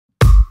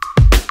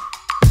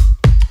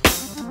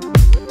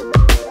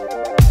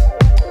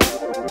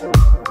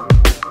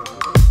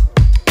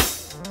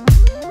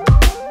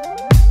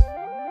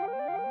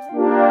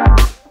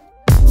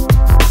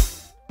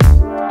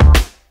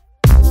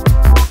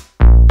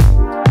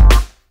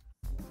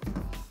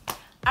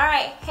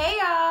Alright, hey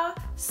y'all.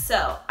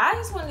 So I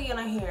just wanted to get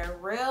on here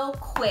real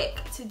quick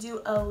to do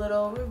a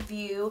little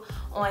review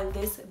on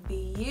this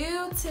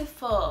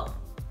beautiful,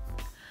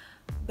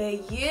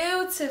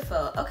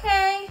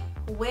 okay,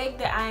 wig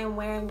that I am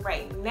wearing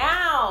right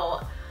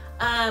now.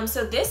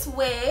 So this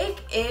wig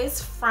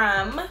is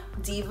from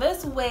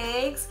Divas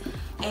Wigs,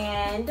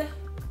 and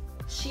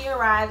she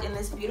arrived in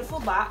this beautiful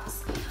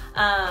box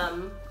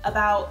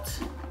about,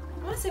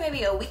 I want to say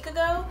maybe a week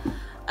ago.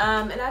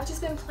 And I've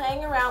just been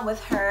playing around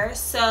with her.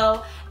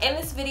 So in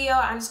this video,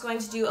 I'm just going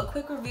to do a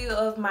quick review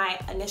of my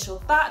initial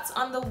thoughts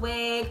on the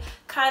wig,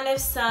 kind of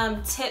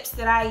some tips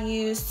that I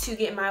use to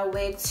get my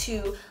wig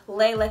to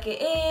lay like it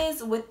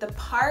is with the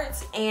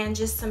parts, and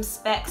just some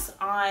specs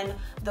on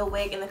the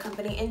wig and the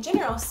company in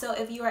general. So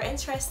if you are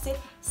interested,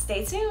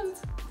 stay tuned.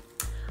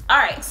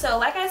 Alright, so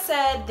like I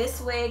said,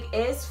 this wig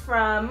is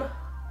from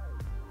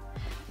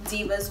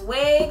Divas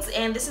Wigs,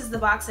 and this is the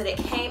box that it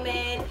came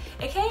in.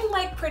 It came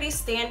like pretty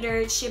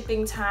standard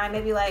shipping time,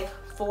 maybe like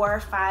 4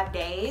 or 5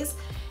 days.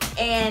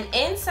 And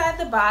inside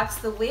the box,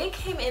 the wig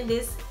came in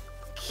this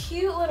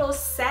cute little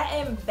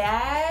satin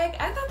bag.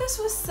 I thought this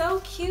was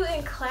so cute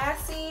and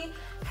classy.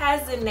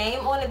 Has the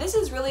name on it. This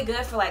is really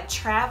good for like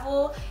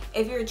travel.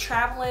 If you're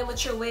traveling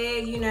with your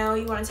wig, you know,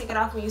 you want to take it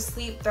off when you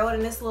sleep, throw it in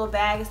this little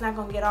bag. It's not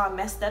gonna get all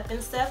messed up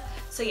and stuff.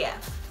 So yeah,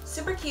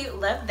 super cute,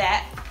 love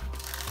that.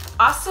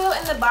 Also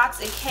in the box,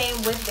 it came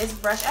with this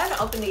brush. I haven't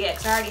opened it yet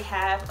because I already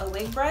have a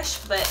wig brush,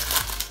 but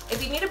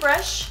if you need a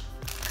brush,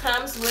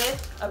 comes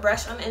with a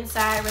brush on the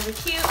inside, really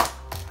cute.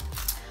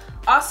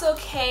 Also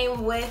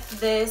came with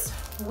this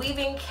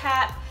weaving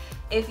cap.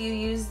 If you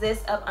use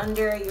this up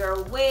under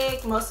your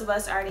wig, most of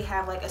us already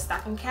have like a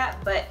stocking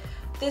cap, but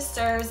this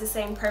serves the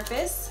same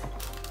purpose.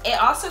 It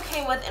also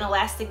came with an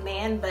elastic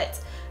band, but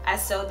I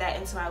sewed that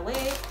into my wig,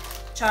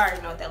 which I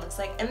already know what that looks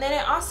like. And then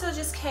it also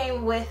just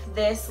came with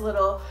this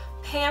little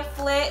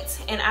pamphlet,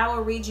 and I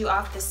will read you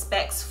off the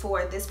specs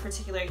for this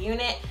particular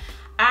unit.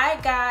 I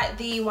got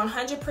the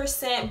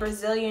 100%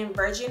 Brazilian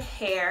virgin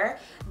hair.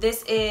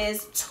 This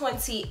is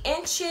 20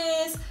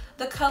 inches.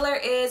 The color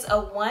is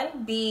a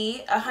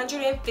 1B,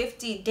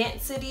 150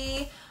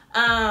 density,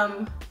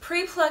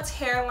 pre-plucked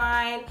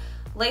hairline.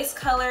 Lace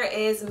color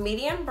is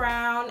medium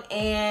brown,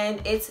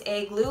 and it's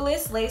a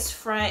glueless lace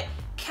front,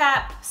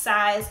 cap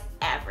size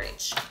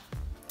average.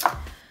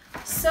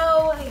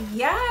 So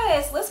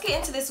yes, let's get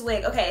into this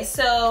wig. Okay,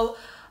 so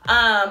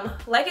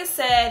like I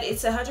said,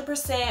 it's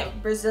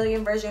 100%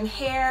 Brazilian virgin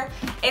hair.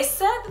 It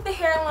said that the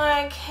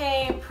hairline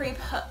came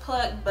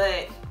pre-plucked,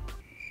 but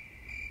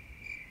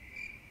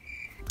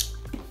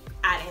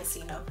I didn't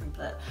see no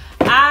pre-pluck.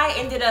 I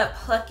ended up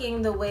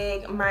plucking the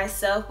wig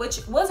myself,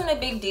 which wasn't a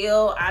big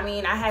deal. I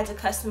mean, I had to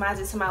customize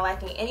it to my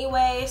liking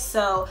anyway,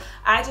 so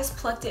I just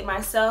plucked it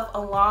myself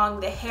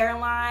along the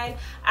hairline.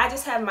 I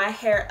just have my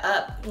hair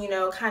up, you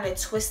know, kind of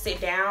twisted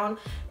down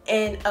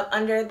and up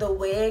under the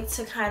wig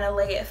to kind of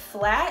lay it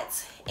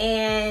flat.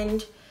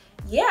 And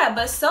yeah,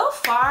 but so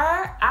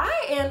far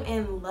I am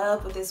in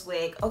love with this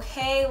wig.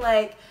 Okay,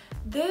 like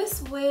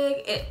this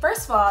wig,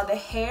 first of all, the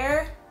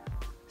hair,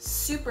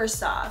 super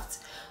soft.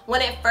 When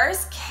it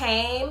first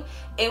came,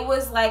 it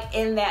was like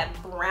in that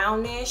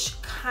brownish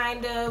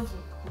kind of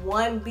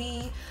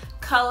 1B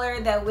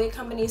color that wig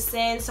companies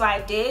send. So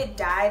I did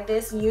dye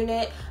this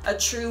unit a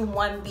true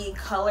 1B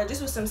color, just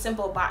with some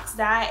simple box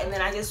dye, and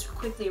then I just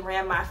quickly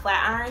ran my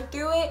flat iron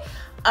through it.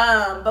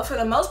 But for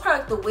the most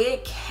part, the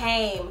wig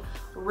came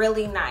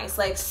really nice,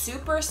 like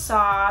super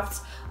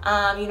soft.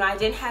 You know, I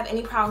didn't have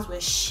any problems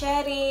with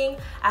shedding.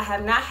 I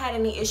have not had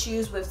any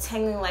issues with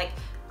tangling, like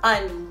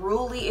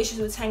unruly issues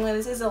with tangling.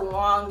 This is a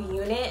long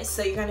unit,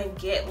 so you're gonna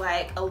get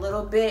like a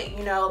little bit,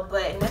 you know,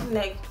 but nothing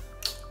that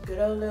good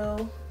old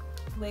little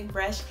wig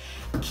brush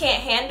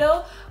can't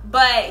handle.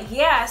 But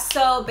yeah,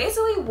 so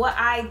basically what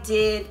I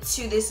did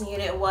to this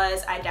unit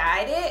was I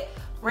dyed it,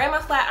 ran my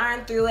flat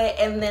iron through it,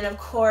 and then of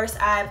course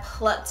I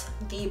plucked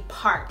the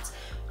part.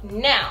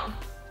 Now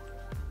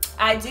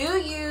I do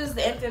use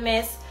the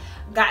infamous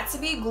got to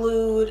be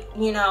glued,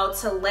 you know,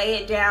 to lay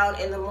it down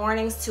in the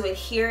mornings to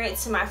adhere it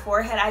to my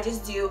forehead. I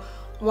just do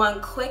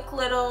one quick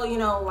little, you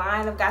know,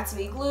 line of got to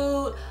be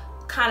glued,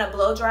 kind of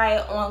blow dry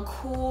it on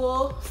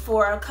cool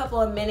for a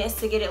couple of minutes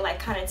to get it like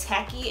kind of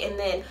tacky, and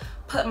then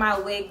put my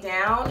wig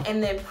down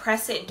and then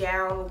press it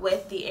down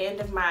with the end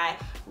of my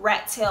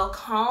rat tail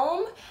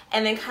comb,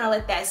 and then kind of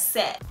let that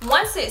set.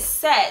 Once it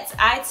sets,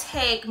 I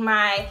take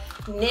my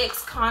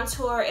NYX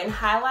contour and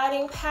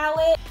highlighting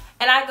palette,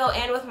 and I go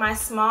in with my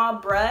small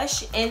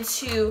brush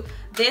into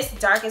this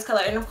darkest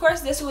color. And of course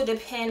this would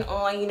depend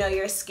on, you know,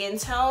 your skin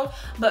tone,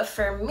 but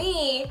for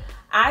me,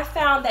 I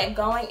found that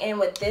going in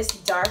with this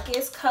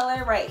darkest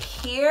color right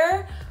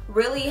here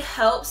really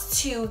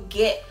helps to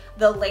get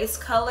the lace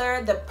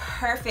color the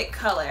perfect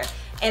color,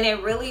 and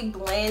it really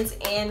blends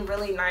in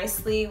really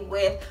nicely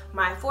with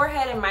my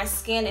forehead and my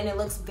skin, and it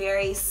looks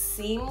very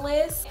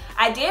seamless.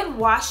 I did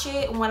wash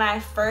it when I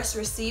first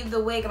received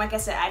the wig, and like I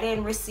said, I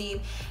didn't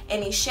receive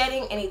any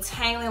shedding, any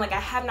tangling. Like, I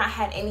have not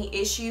had any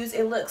issues.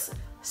 It looks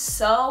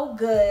so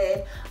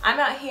good. I'm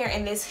out here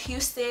in this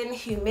Houston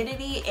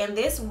humidity and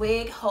this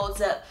wig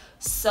holds up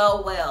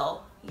so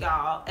well,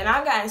 y'all. And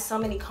I've gotten so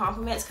many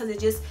compliments because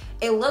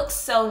it looks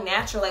so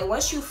natural. Like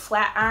once you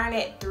flat iron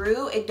it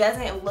through, it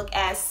doesn't look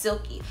as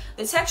silky.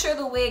 The texture of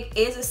the wig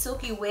is a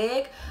silky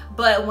wig,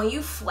 but when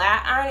you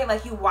flat iron it,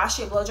 like you wash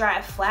it, blow dry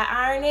and flat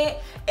iron it,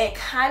 it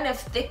kind of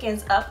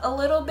thickens up a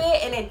little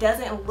bit and it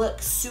doesn't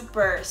look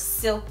super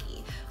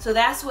silky. So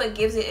that's what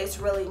gives it its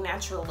really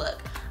natural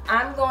look.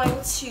 I'm going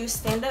to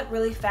stand up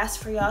really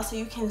fast for y'all so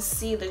you can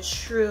see the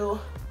true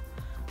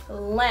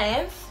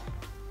length.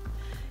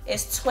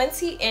 It's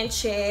 20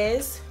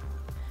 inches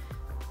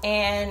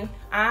and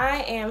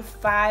I am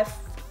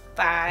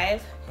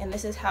 5'5", and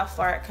this is how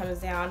far it comes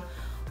down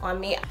on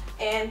me.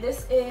 And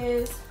this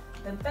is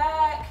the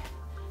back,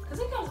 because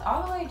it comes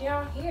all the way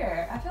down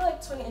here. I feel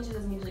like 20 inches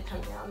doesn't usually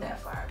come down that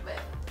far, but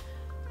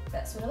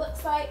that's what it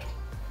looks like.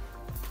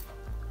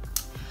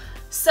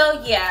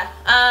 So yeah,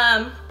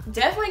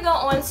 definitely go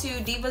on to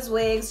Divas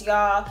Wigs,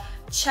 y'all.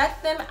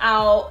 Check them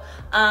out.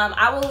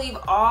 I will leave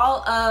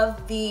all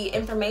of the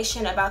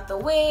information about the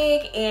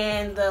wig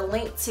and the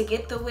link to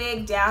get the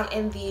wig down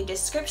in the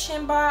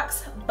description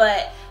box,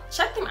 but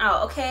check them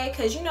out, okay?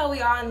 Because you know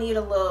we all need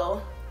a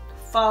little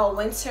fall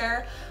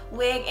winter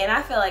wig, and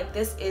I feel like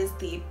this is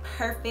the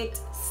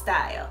perfect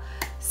style.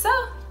 So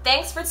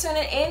thanks for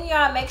tuning in,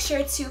 y'all. Make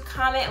sure to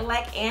comment,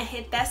 like, and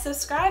hit that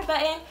subscribe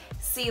button.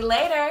 See you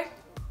later.